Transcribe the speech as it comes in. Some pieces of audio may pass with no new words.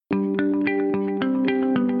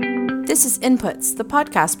This is Inputs, the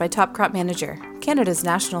podcast by Top Crop Manager, Canada's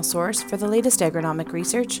national source for the latest agronomic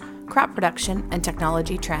research, crop production, and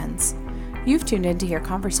technology trends. You've tuned in to hear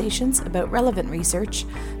conversations about relevant research,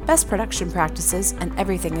 best production practices, and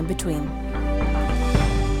everything in between.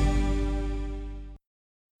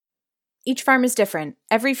 Each farm is different.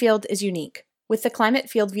 Every field is unique. With the Climate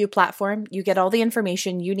Field View platform, you get all the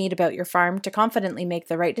information you need about your farm to confidently make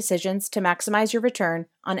the right decisions to maximize your return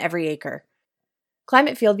on every acre.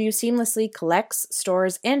 Climate Field View seamlessly collects,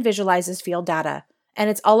 stores, and visualizes field data, and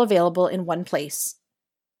it's all available in one place.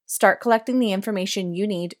 Start collecting the information you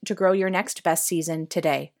need to grow your next best season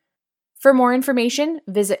today. For more information,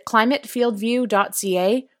 visit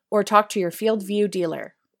climatefieldview.ca or talk to your Field View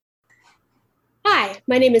dealer. Hi,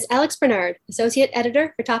 my name is Alex Bernard, Associate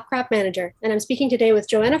Editor for Top Crop Manager, and I'm speaking today with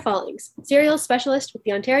Joanna Fallings, Cereals Specialist with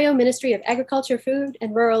the Ontario Ministry of Agriculture, Food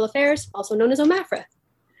and Rural Affairs, also known as OMAFRA.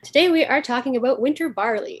 Today we are talking about winter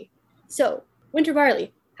barley. So, winter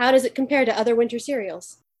barley, how does it compare to other winter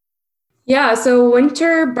cereals? Yeah, so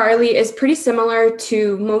winter barley is pretty similar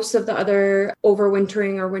to most of the other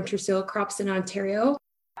overwintering or winter cereal crops in Ontario.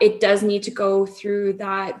 It does need to go through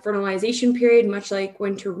that vernalization period, much like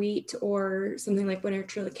winter wheat or something like winter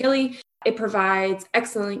chilikili. It provides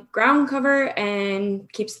excellent ground cover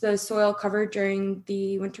and keeps the soil covered during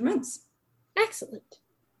the winter months. Excellent.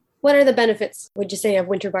 What are the benefits, would you say, of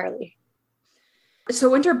winter barley?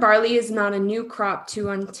 So winter barley is not a new crop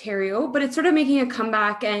to Ontario, but it's sort of making a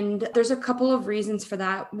comeback, and there's a couple of reasons for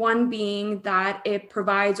that. One being that it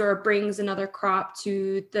provides or brings another crop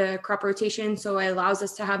to the crop rotation, so it allows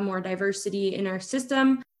us to have more diversity in our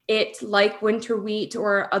system. It, like winter wheat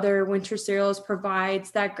or other winter cereals,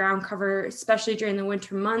 provides that ground cover, especially during the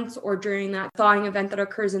winter months or during that thawing event that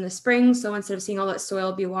occurs in the spring. So instead of seeing all that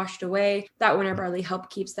soil be washed away, that winter barley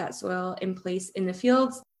keeps that soil in place in the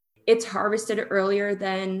fields. It's harvested earlier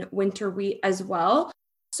than winter wheat as well.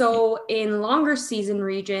 So in longer season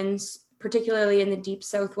regions, particularly in the deep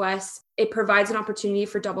Southwest, it provides an opportunity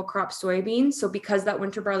for double crop soybeans. So because that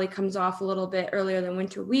winter barley comes off a little bit earlier than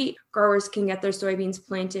winter wheat, growers can get their soybeans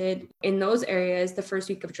planted in those areas the first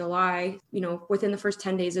week of July, within the first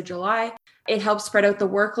 10 days of July. It helps spread out the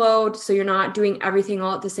workload, so you're not doing everything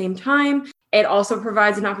all at the same time. It also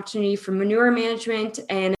provides an opportunity for manure management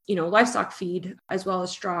and, livestock feed as well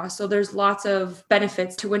as straw. So there's lots of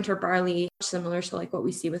benefits to winter barley, similar to like what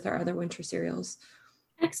we see with our other winter cereals.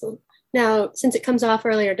 Excellent. Now, since it comes off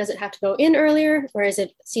earlier, does it have to go in earlier, or is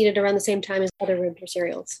it seeded around the same time as other winter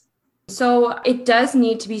cereals? So it does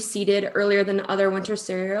need to be seeded earlier than other winter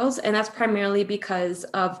cereals, and that's primarily because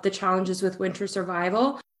of the challenges with winter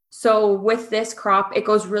survival. So with this crop, it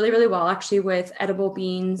goes really, really well actually with edible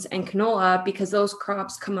beans and canola because those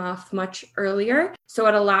crops come off much earlier. So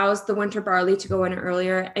it allows the winter barley to go in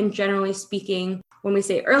earlier. And generally speaking, when we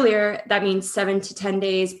say earlier, that means 7 to 10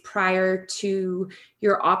 days prior to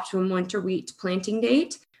your optimum winter wheat planting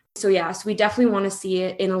date. So we definitely want to see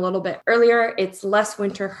it in a little bit earlier. It's less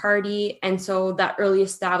winter hardy. And so that early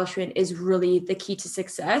establishment is really the key to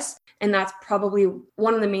success. And that's probably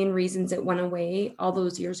one of the main reasons it went away all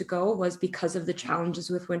those years ago was because of the challenges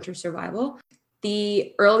with winter survival.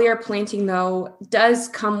 The earlier planting, though, does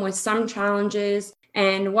come with some challenges.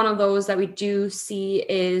 And one of those that we do see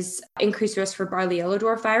is increased risk for barley yellow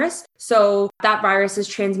dwarf virus. So that virus is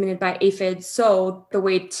transmitted by aphids. So the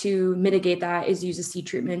way to mitigate that is use a seed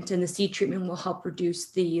treatment. And the seed treatment will help reduce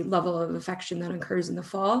the level of infection that occurs in the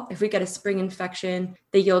fall. If we get a spring infection,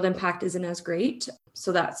 the yield impact isn't as great.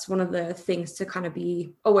 So that's one of the things to kind of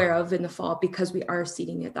be aware of in the fall because we are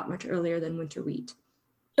seeding it that much earlier than winter wheat.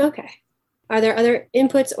 Okay. Are there other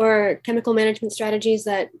inputs or chemical management strategies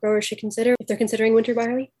that growers should consider if they're considering winter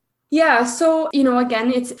barley? Yeah, so,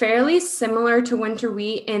 again, it's fairly similar to winter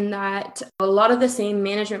wheat in that a lot of the same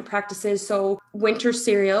management practices. So winter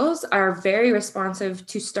cereals are very responsive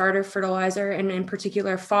to starter fertilizer and in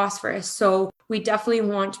particular phosphorus. So we definitely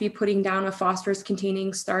want to be putting down a phosphorus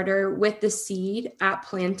containing starter with the seed at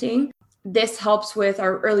planting. This helps with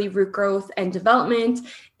our early root growth and development.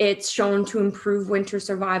 It's shown to improve winter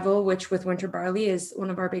survival, which with winter barley is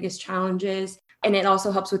one of our biggest challenges. And it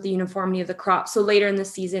also helps with the uniformity of the crop. So later in the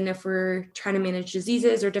season, if we're trying to manage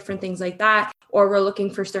diseases or different things like that, or we're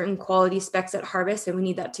looking for certain quality specs at harvest and we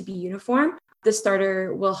need that to be uniform, the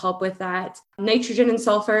starter will help with that. Nitrogen and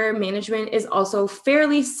sulfur management is also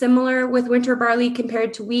fairly similar with winter barley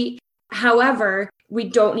compared to wheat. However, we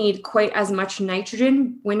don't need quite as much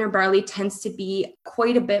nitrogen. Winter barley tends to be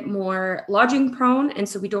quite a bit more lodging prone, and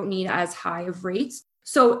so we don't need as high of rates.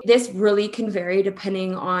 So this really can vary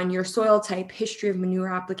depending on your soil type, history of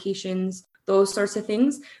manure applications, those sorts of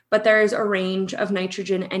things. But there's a range of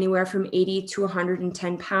nitrogen anywhere from 80 to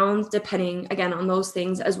 110 pounds, depending again on those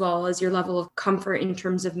things, as well as your level of comfort in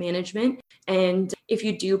terms of management. And if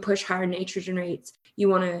you do push higher nitrogen rates, you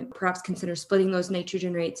want to perhaps consider splitting those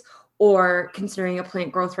nitrogen rates or considering a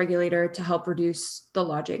plant growth regulator to help reduce the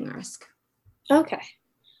lodging risk. Okay.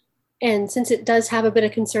 And since it does have a bit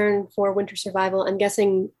of concern for winter survival, I'm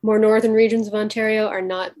guessing more northern regions of Ontario are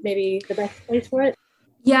not maybe the best place for it?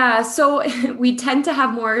 Yeah, so we tend to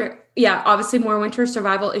have obviously more winter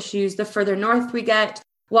survival issues the further north we get.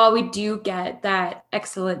 While we do get that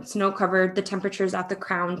excellent snow cover, the temperatures at the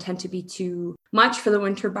crown tend to be too much for the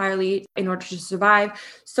winter barley in order to survive.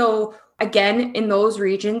 So again, in those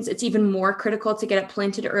regions, it's even more critical to get it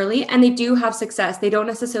planted early. And they do have success. They don't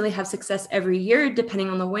necessarily have success every year, depending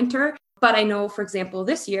on the winter. But I know, for example,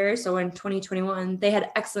 this year, so in 2021, they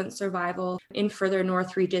had excellent survival in further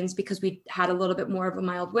north regions because we had a little bit more of a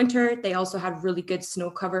mild winter. They also had really good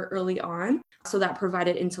snow cover early on. So that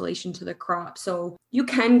provided insulation to the crop. So you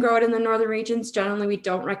can grow it in the northern regions. Generally, we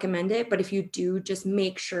don't recommend it. But if you do, just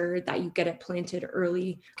make sure that you get it planted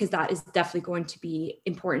early, because that is definitely going to be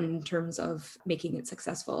important in terms of making it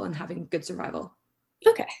successful and having good survival.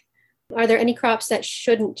 Okay. Are there any crops that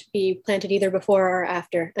shouldn't be planted either before or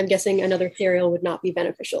after? I'm guessing another cereal would not be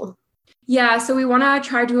beneficial. Yeah, so we want to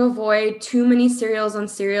try to avoid too many cereals on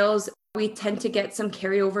cereals. We tend to get some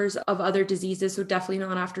carryovers of other diseases, so definitely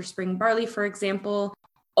not after spring barley, for example.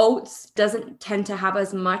 Oats doesn't tend to have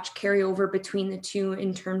as much carryover between the two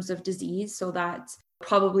in terms of disease, so that's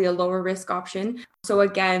probably a lower risk option. So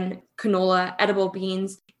again, canola, edible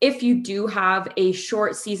beans. If you do have a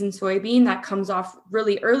short season soybean that comes off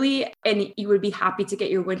really early and you would be happy to get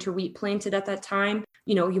your winter wheat planted at that time,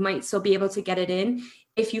 you might still be able to get it in.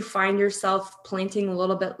 If you find yourself planting a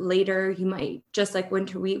little bit later, you might, just like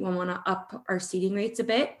winter wheat, we'll want to up our seeding rates a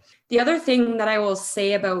bit. The other thing that I will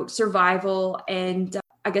say about survival and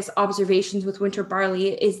I guess observations with winter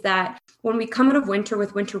barley is that when we come out of winter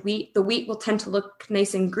with winter wheat, the wheat will tend to look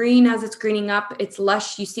nice and green as it's greening up. It's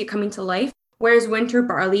lush, you see it coming to life. Whereas winter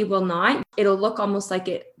barley will not. It'll look almost like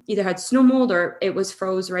it either had snow mold or it was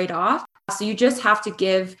froze right off. So you just have to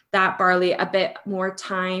give that barley a bit more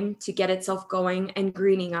time to get itself going and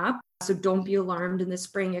greening up. So don't be alarmed in the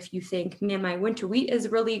spring if you think, man, my winter wheat is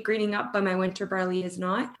really greening up, but my winter barley is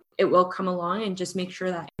not. It will come along, and just make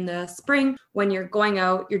sure that in the spring, when you're going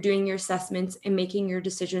out, you're doing your assessments and making your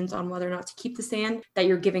decisions on whether or not to keep the stand, that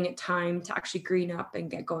you're giving it time to actually green up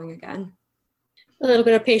and get going again. A little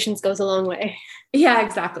bit of patience goes a long way. Yeah,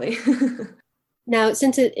 exactly. Now,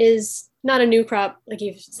 since it is not a new crop, like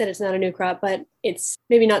you've said, it's not a new crop, but it's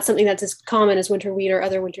maybe not something that's as common as winter wheat or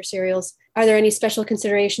other winter cereals. Are there any special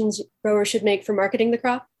considerations growers should make for marketing the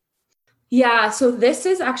crop? Yeah, so this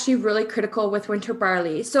is actually really critical with winter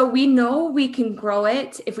barley. So we know we can grow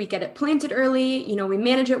it if we get it planted early, we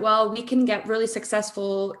manage it well, we can get really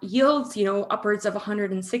successful yields, upwards of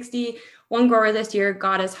 160. One grower this year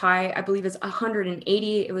got as high, I believe, as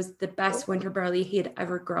 180. It was the best winter barley he had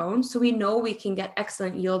ever grown. So we know we can get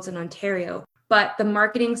excellent yields in Ontario. But the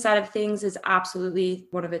marketing side of things is absolutely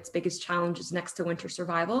one of its biggest challenges next to winter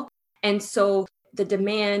survival. And so the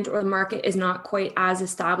demand or the market is not quite as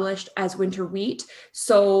established as winter wheat.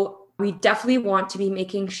 So we definitely want to be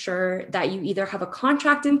making sure that you either have a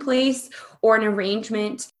contract in place or an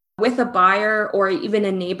arrangement with a buyer or even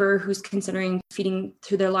a neighbor who's considering feeding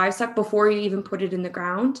to their livestock before you even put it in the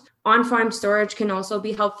ground. On-farm storage can also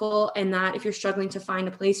be helpful in that if you're struggling to find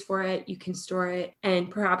a place for it, you can store it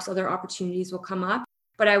and perhaps other opportunities will come up.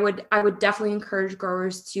 But I would definitely encourage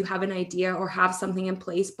growers to have an idea or have something in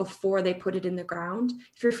place before they put it in the ground.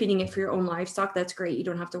 If you're feeding it for your own livestock, that's great. You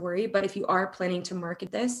don't have to worry. But if you are planning to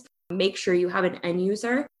market this, make sure you have an end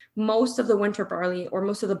user. Most of the winter barley or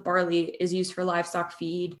most of the barley is used for livestock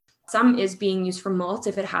feed. Some is being used for malt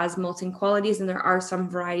if it has malting qualities. And there are some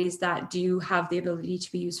varieties that do have the ability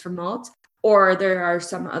to be used for malt. Or there are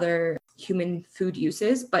some other human food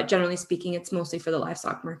uses, but generally speaking, it's mostly for the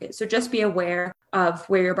livestock market. So just be aware of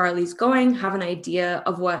where your barley is going, have an idea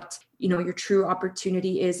of what, your true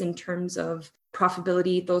opportunity is in terms of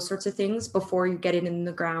profitability, those sorts of things before you get it in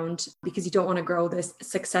the ground, because you don't want to grow this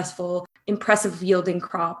successful, impressive yielding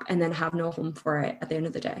crop and then have no home for it at the end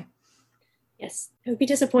of the day. Yes, it would be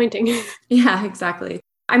disappointing. Yeah, exactly.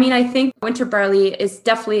 I think winter barley is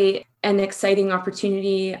definitely an exciting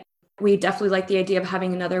opportunity. We definitely like the idea of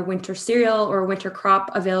having another winter cereal or winter crop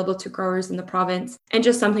available to growers in the province, and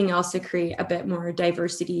just something else to create a bit more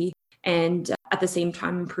diversity and at the same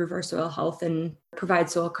time improve our soil health and provide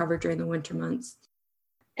soil cover during the winter months.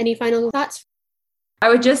 Any final thoughts? I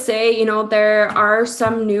would just say, there are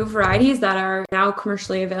some new varieties that are now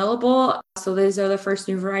commercially available. So these are the first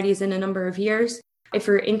new varieties in a number of years. If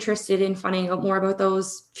you're interested in finding out more about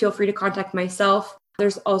those, feel free to contact myself.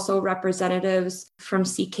 There's also representatives from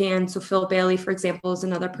CCAN. So Phil Bailey, for example, is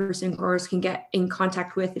another person growers can get in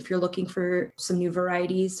contact with if you're looking for some new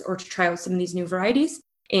varieties or to try out some of these new varieties.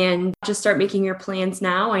 And just start making your plans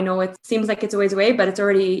now. I know it seems like it's a ways away, but it's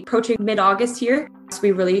already approaching mid-August here. So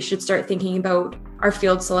we really should start thinking about our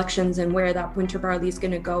field selections and where that winter barley is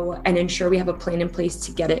going to go and ensure we have a plan in place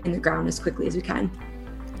to get it in the ground as quickly as we can.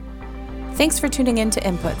 Thanks for tuning in to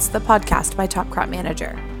Inputs, the podcast by Top Crop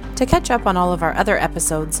Manager. To catch up on all of our other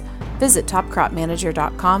episodes, visit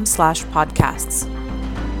topcropmanager.com/podcasts.